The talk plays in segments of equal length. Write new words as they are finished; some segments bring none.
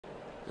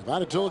If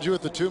I'd have told you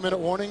at the 2-minute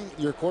warning,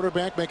 your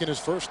quarterback making his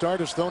first start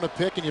has thrown a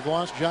pick and you've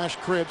lost Josh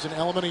Cribbs, an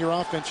element of your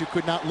offense you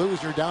could not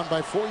lose, you're down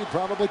by 4, you'd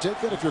probably take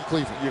that if you're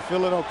Cleveland. You're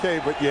feeling okay,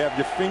 but you have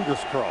your fingers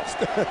crossed.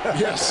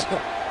 Yes.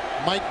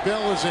 Mike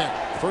Bell is in.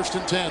 1st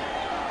and 10.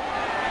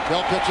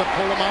 Bell picks up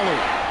Polamalu.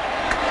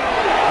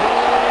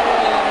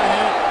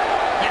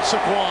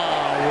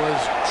 Massaquoi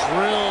was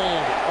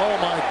drilled. Oh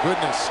my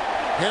goodness.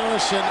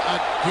 Harrison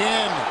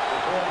again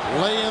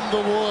laying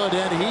the wood,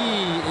 and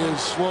he is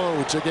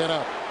slow to get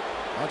up.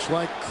 Much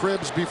like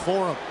Cribbs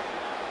before him.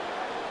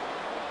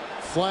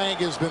 Flag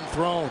has been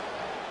thrown.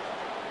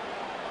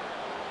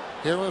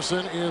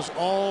 Harrison is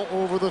all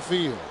over the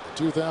field.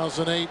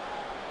 2008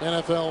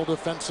 NFL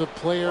Defensive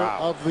Player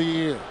of the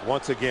Year.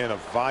 Once again, a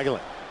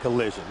violent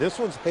collision. This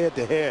one's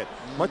head-to-head,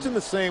 much in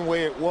the same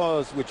way it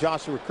was with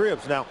Joshua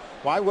Cribbs. Now,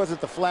 why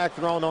wasn't the flag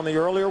thrown on the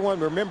earlier one?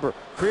 Remember,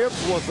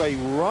 Cribbs was a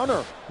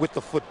runner with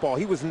the football.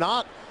 He was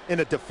not in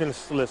a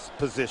defenseless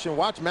position.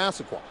 Watch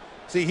Massaquoi.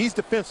 See, he's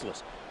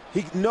defenseless.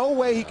 No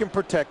way he can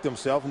protect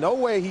himself. No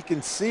way he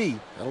can see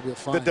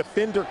the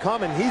defender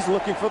coming. He's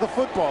looking for the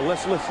football.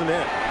 Let's listen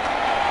in.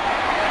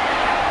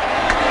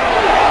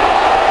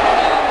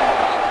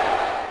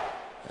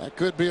 That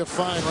could be a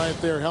fine right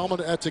there, Helmet.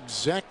 That's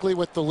exactly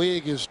what the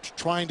league is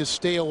trying to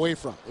stay away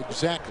from.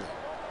 Exactly.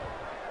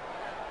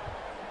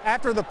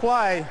 After the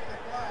play,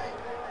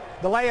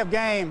 delay of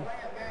game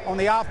on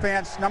the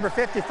offense, number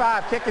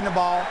 55 kicking the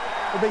ball,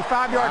 will be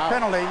 5-yard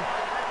penalty,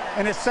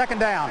 and it's 2nd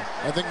down.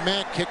 I think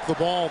Matt kicked the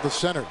ball the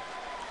center.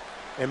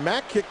 And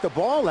Matt kicked the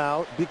ball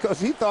out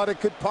because he thought it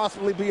could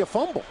possibly be a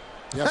fumble.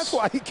 Yes. That's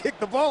why he kicked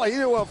the ball. He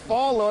didn't want to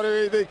fall on it or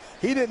anything.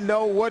 He didn't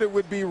know what it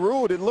would be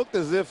ruled. It looked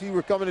as if he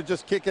were coming to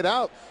just kick it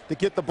out to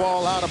get the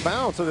ball out of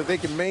bounds so that they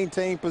can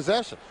maintain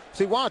possession.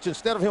 See, watch,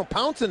 instead of him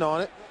pouncing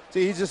on it,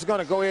 see, he's just going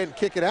to go ahead and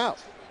kick it out.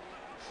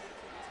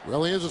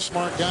 Well, he is a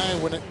smart guy.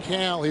 When at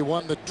Cal, he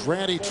won the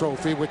Dratty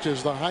Trophy, which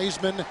is the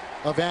Heisman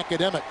of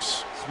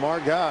academics.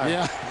 Smart guy.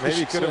 Yeah, maybe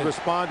he could have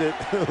responded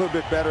a little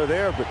bit better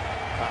there, but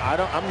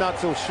I'm not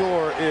so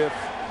sure if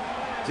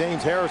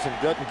James Harrison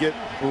doesn't get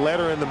a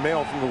letter in the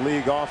mail from the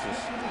league office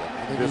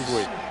this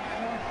week.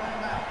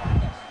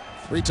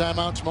 3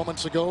 timeouts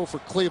moments ago for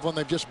Cleveland.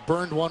 They've just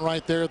burned one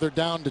right there. They're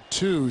down to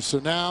 2. So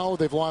now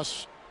they've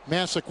lost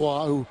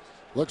Massaquoi, who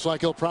looks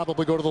like he'll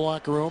probably go to the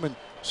locker room, and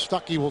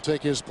Stuckey will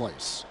take his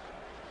place.